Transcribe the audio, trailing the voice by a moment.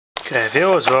Okay,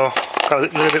 viewers, well, got a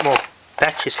little bit more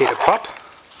batches here to pop.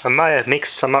 I may have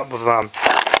mixed some up with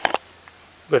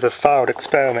a failed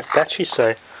experiment battery, so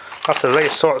I have to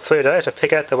re-sort through those and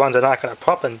pick out the ones that aren't going to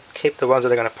pop and keep the ones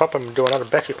that are going to pop and do another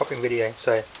battery popping video.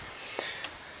 So,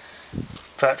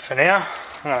 but for now,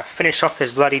 I'm going to finish off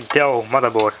this bloody Dell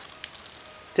motherboard.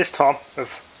 This time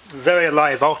with very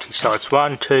low voltage, so it's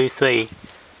 1, 2, 3,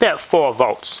 about 4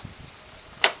 volts,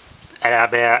 at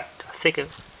about, I think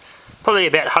it's probably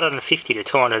about 150 to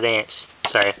 200 amps.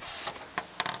 So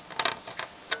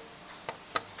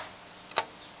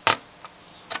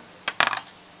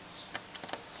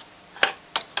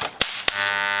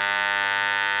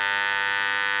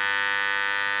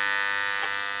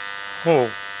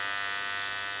oh,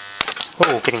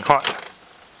 getting hot.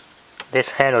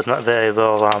 This handle's not very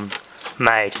well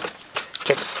made.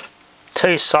 Gets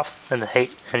too soft in the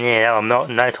heat, and yeah, that'll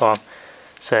melt in no time.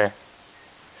 So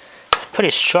pretty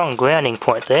strong grounding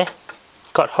point there.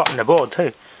 Got hot in the board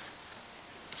too.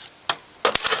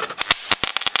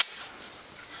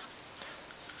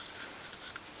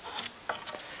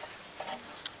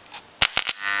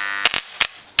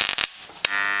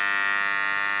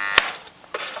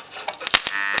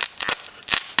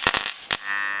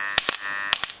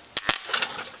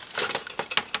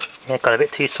 Yeah, got a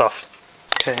bit too soft.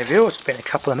 Okay, viewers, it's been a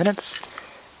couple of minutes.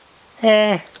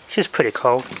 Yeah, she's pretty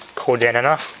cold. Cooled down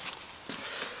enough.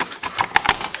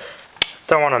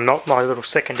 Don't want to melt my little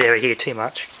secondary here too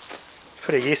much.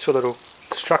 Pretty useful little,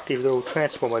 destructive little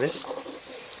transformer this.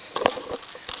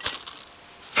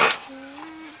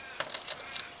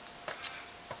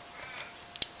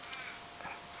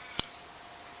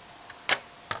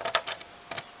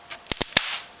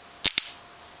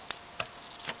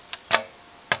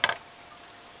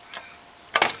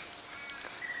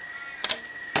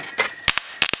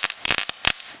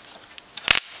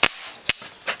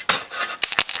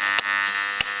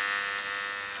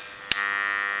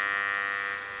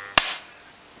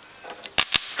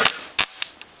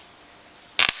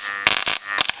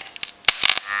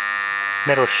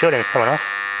 Metal shielding coming off.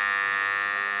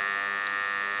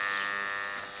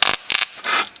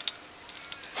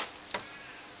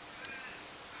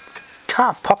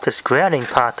 Can't pop this grounding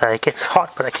part though, it gets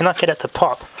hot but I cannot get it to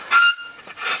pop.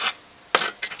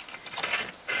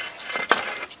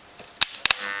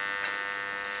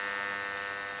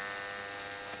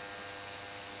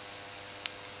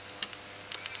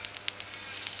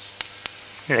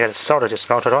 Yeah, the solder just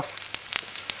melted off.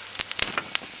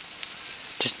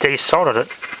 Just desoldered it.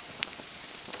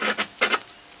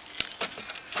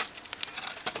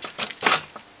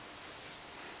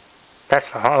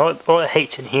 That's all the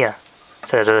heat's in here.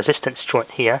 So there's a resistance joint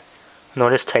here, and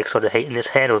all this takes all the heat, and this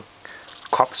handle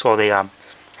cops all the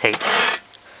heat.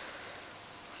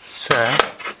 So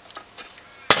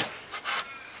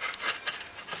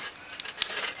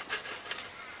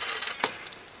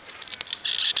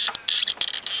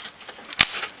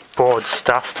board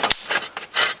stuffed.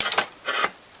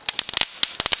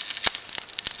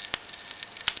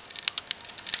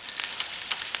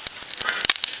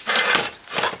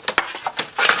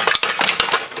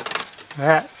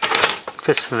 That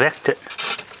just wrecked it.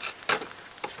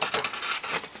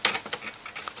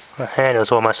 The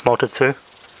handle's almost melted through.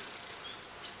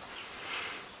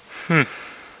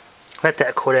 Let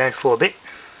that cool down for a bit.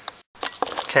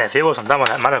 Okay, viewers, I'm done with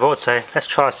that motherboard, so let's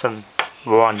try some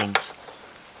windings.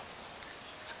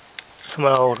 From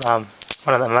an old one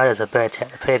of the motors I burnt out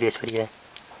in the previous video.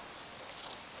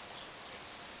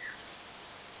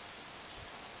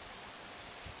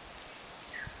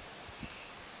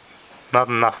 Not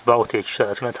enough voltage, so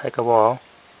it's going to take a while.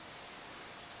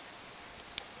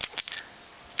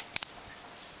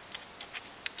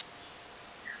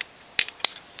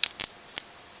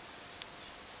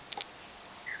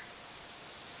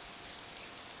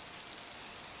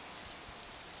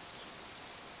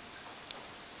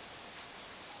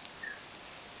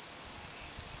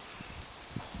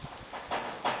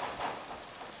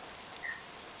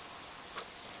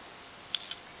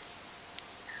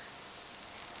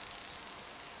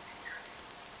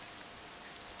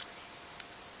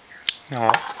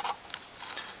 Alright,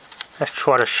 let's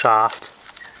try the shaft.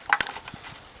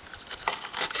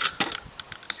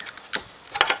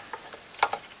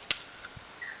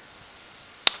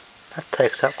 That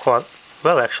takes up quite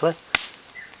well actually.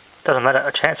 Doesn't let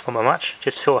it transform much,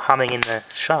 just feel humming in the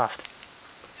shaft.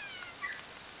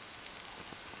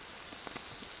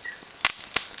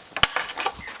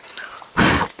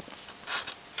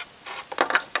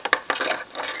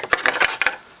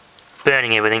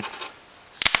 Burning everything.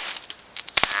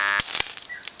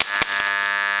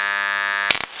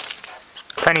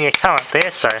 Plenty of current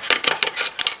there, so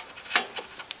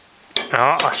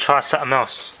Alright, let's try something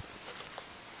else.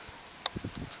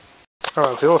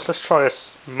 Alright viewers, let's try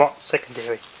this Mott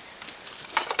secondary.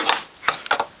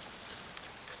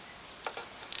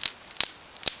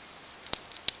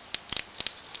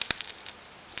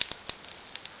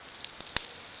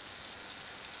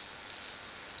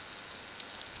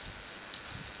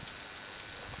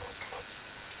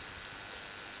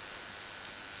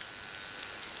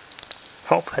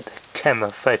 Hope that the camera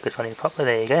focus on it properly,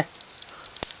 there you go.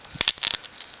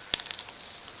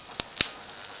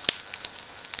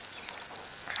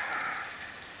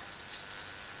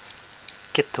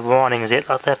 Get the windings out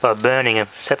like that by burning them,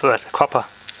 separate the copper.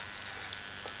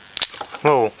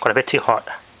 Oh, got a bit too hot.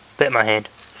 Bit my hand.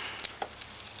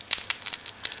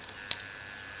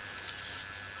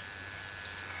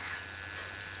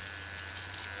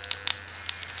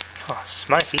 Oh,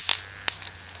 smoky.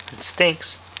 It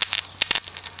stinks.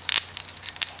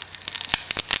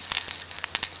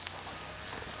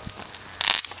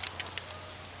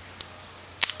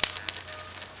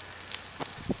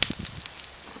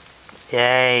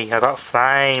 Yay, I got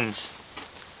flames.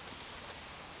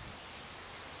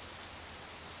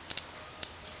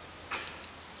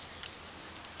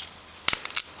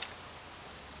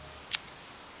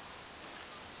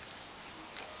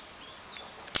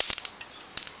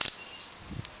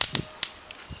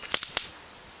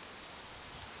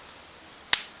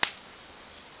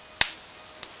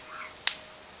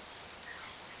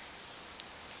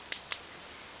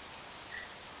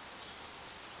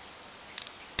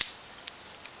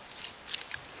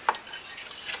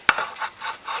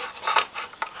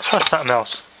 Try something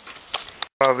else.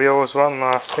 Alright viewers, one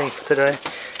last thing for today.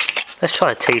 Let's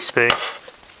try a teaspoon.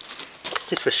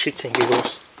 Just for shits and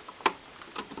giggles.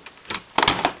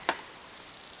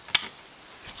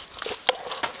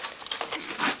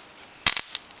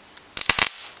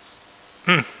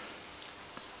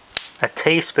 A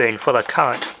teaspoon for the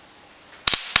current.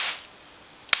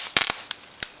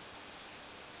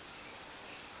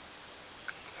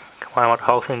 Come on, I want the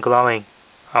whole thing glowing.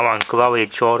 I want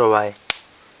glowage all the way.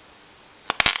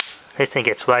 This thing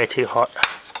gets way too hot.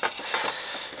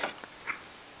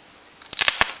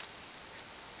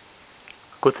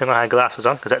 Good thing I had glasses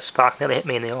on because that spark nearly hit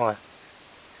me in the eye.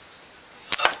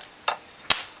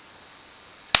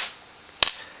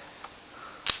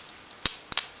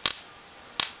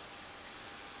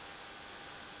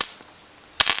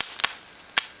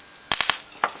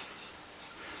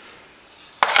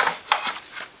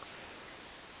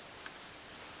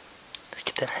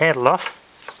 Get that handle off.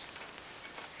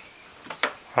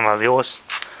 Oh my viewers,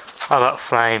 I got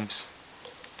flames.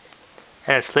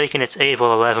 And it's leaking its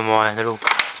evil 11 my little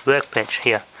workbench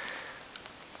here.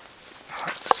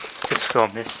 Let's just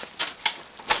film this.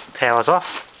 Power's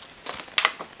off.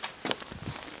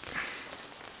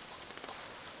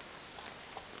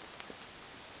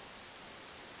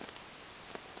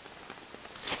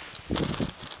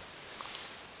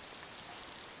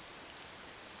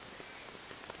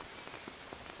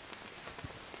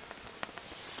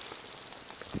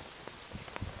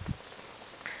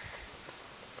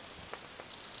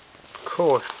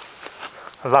 Cool.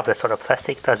 I love this sort of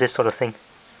plastic, does this sort of thing.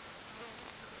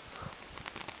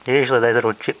 Usually those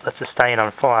little driplets are staying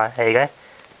on fire. There you go.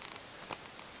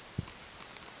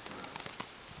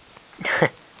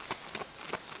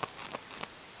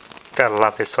 Gotta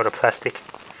love this sort of plastic.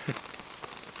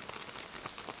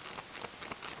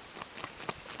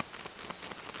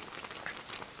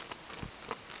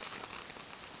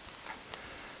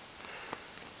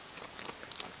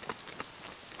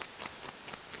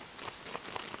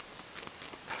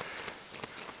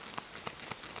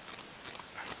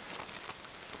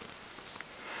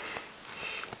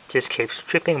 Just keeps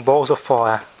dripping balls of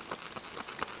fire.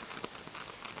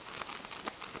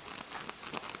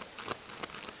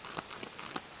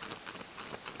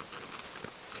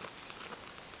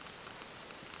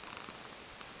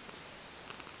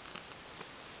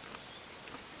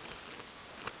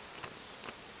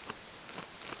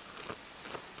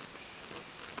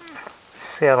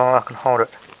 See how long I can hold it,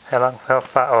 how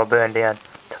far I'll burn down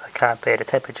till I can't bear the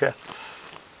temperature.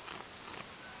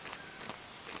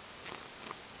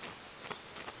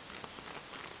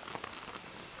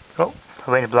 Oh,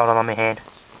 the wind's blowing on my hand.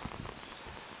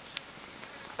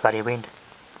 Bloody wind.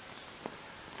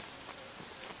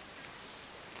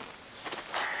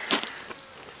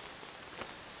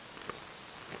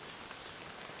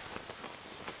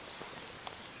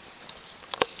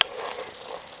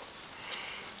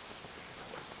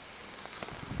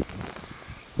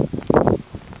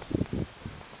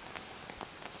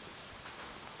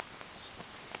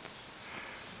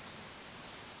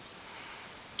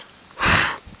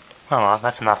 Alright,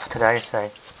 that's enough for today, so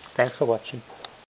thanks for watching.